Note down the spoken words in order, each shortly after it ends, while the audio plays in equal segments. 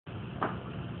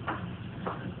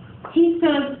He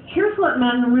says, here's what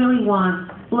men really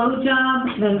want.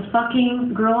 Blowjob, then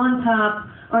fucking, girl on top,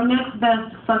 or next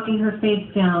best, fucking her face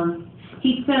down.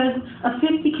 He says, a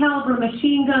 50 caliber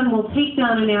machine gun will take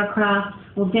down an aircraft,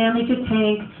 will damage a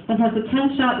tank, and has a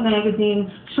 10-shot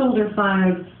magazine, shoulder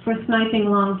fired, for sniping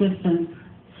long distance.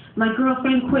 My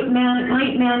girlfriend quit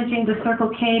night managing the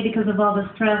Circle K because of all the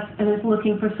stress and is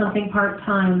looking for something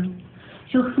part-time.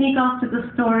 She'll sneak off to the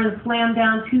store and slam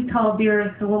down 2 tall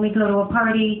beers so when we go to a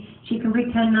party, she can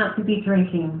pretend not to be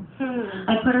drinking.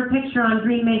 I put her picture on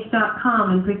dreammates.com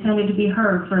and pretended to be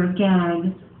her for a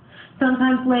gag.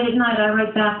 Sometimes late at night I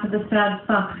write back to the sad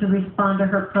fucks who respond to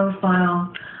her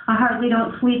profile. I hardly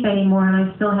don't sleep anymore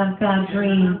and I still have bad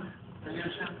dreams.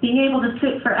 Being able to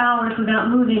sit for hours without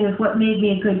moving is what made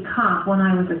me a good cop when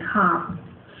I was a cop.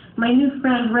 My new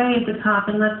friend Ray is a cop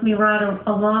and lets me ride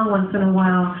along once in a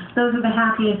while. Those are the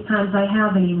happiest times I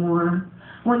have anymore.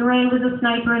 When Ray was a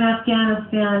sniper in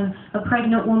Afghanistan, a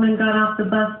pregnant woman got off the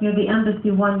bus near the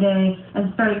embassy one day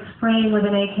and started spraying with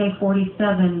an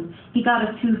AK-47. He got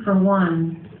a 2 for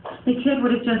 1. The kid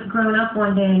would have just grown up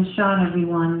one day and shot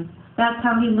everyone. That's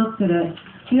how he looked at it.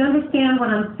 Do you understand what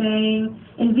I'm saying?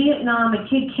 In Vietnam, a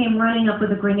kid came running up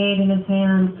with a grenade in his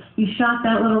hand. You shot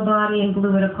that little body and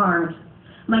blew it apart.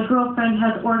 My girlfriend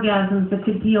has orgasms that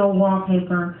could peel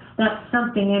wallpaper. That's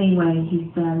something anyway,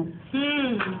 he said.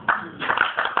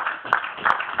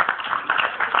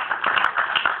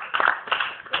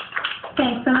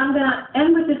 Thanks, and I'm going to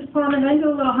end with this poem and then do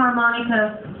a little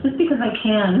harmonica just because I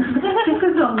can, just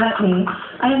because they'll let me.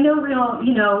 I have no real,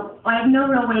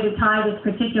 way to tie this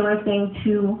particular thing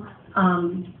to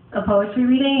a poetry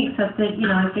reading, except that,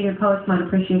 I figured poets might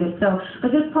appreciate it. So,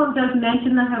 but this poem does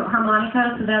mention the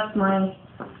harmonica, so that's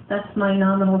my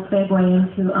nominal segue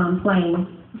into playing.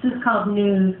 This is called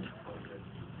News.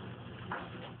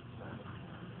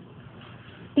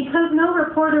 Because no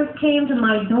reporters came to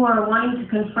my door wanting to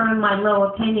confirm my low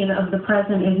opinion of the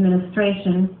present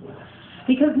administration,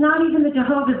 because not even the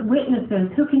Jehovah's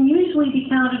Witnesses, who can usually be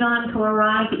counted on to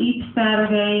arrive each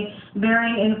Saturday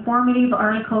bearing informative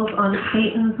articles on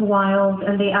Satan's wiles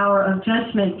and the hour of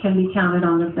judgment, can be counted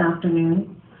on this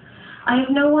afternoon. I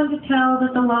have no one to tell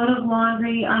that the load of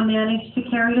laundry I managed to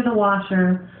carry to the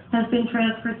washer has been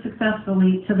transferred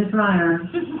successfully to the dryer.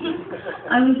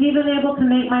 I was even able to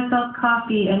make myself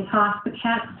coffee and toss the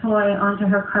cat's toy onto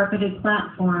her carpeted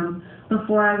platform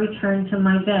before I returned to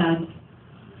my bed.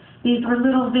 These were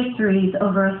little victories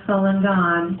over a sullen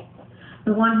God,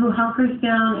 the one who hunkers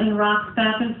down and rocks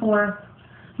back and forth,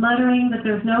 muttering that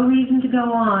there's no reason to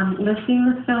go on, lifting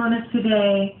the stone of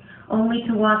today, only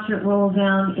to watch it roll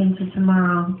down into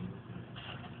tomorrow.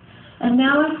 And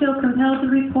now I feel compelled to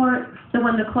report that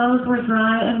when the clothes were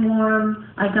dry and warm,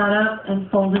 I got up and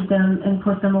folded them and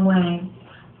put them away.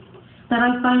 That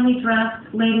I finally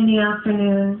dressed late in the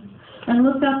afternoon and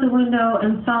looked out the window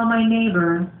and saw my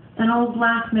neighbor, an old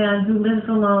black man who lives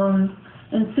alone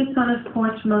and sits on his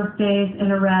porch most days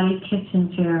in a ratty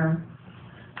kitchen chair.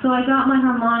 So I got my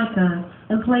harmonica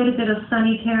and played a bit of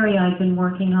Sonny Terry I'd been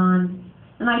working on.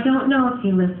 And I don't know if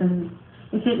he listened,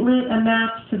 if it lit a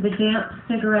match to the damp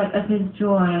cigarette of his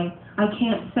joy. I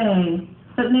can't say,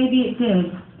 but maybe it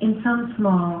did, in some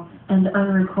small and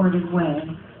unrecorded way.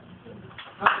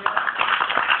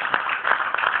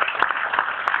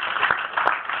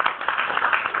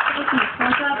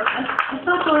 I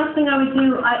thought the last thing I would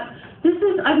do,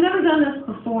 I've never done this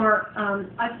before.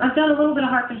 I've done a little bit of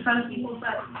harp in front of people,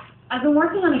 but I've been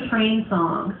working on a train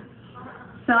song.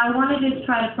 So I wanted to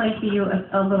try to play for you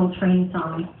a little train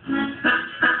song.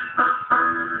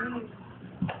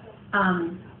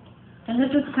 And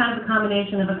this is kind of a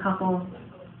combination of a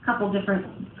couple different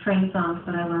train songs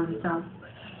that I learned. So.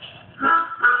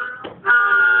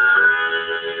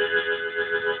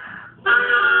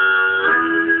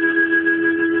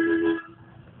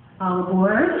 All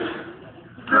aboard.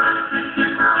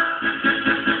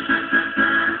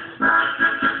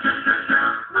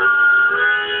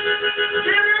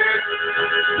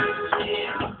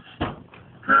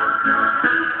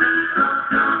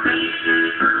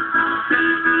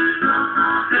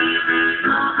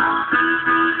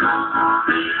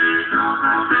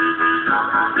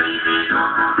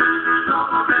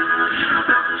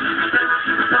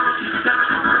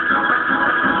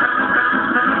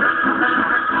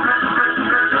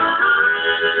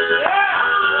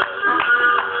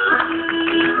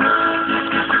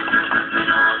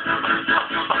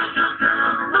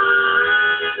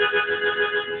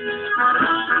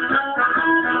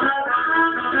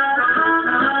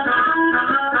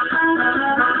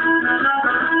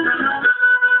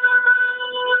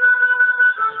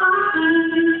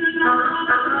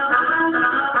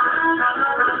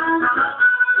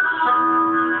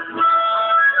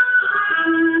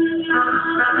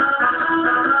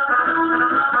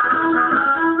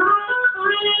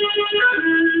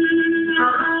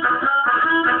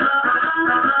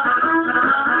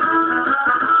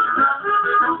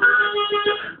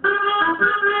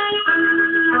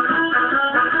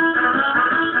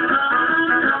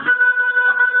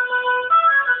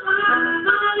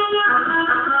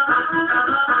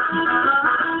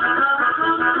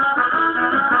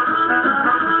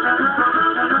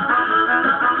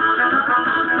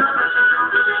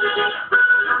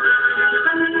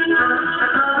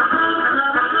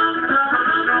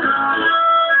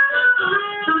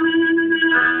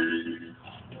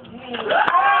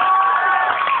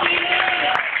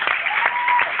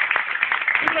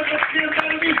 Kim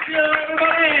Addonizio,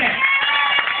 everybody!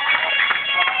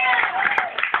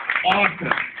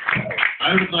 Awesome.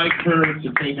 I would like her to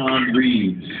take on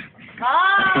Reeves.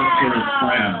 Some sort of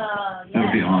slam. That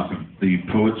would be awesome. The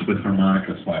Poets with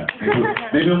Harmonica slam.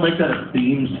 Maybe we'll make that a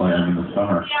theme slam in the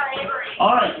summer.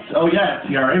 All right. Oh, yeah,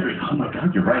 T.R. Avery. Oh, my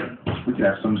God, you're right. We could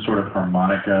have some sort of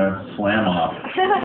harmonica slam-off.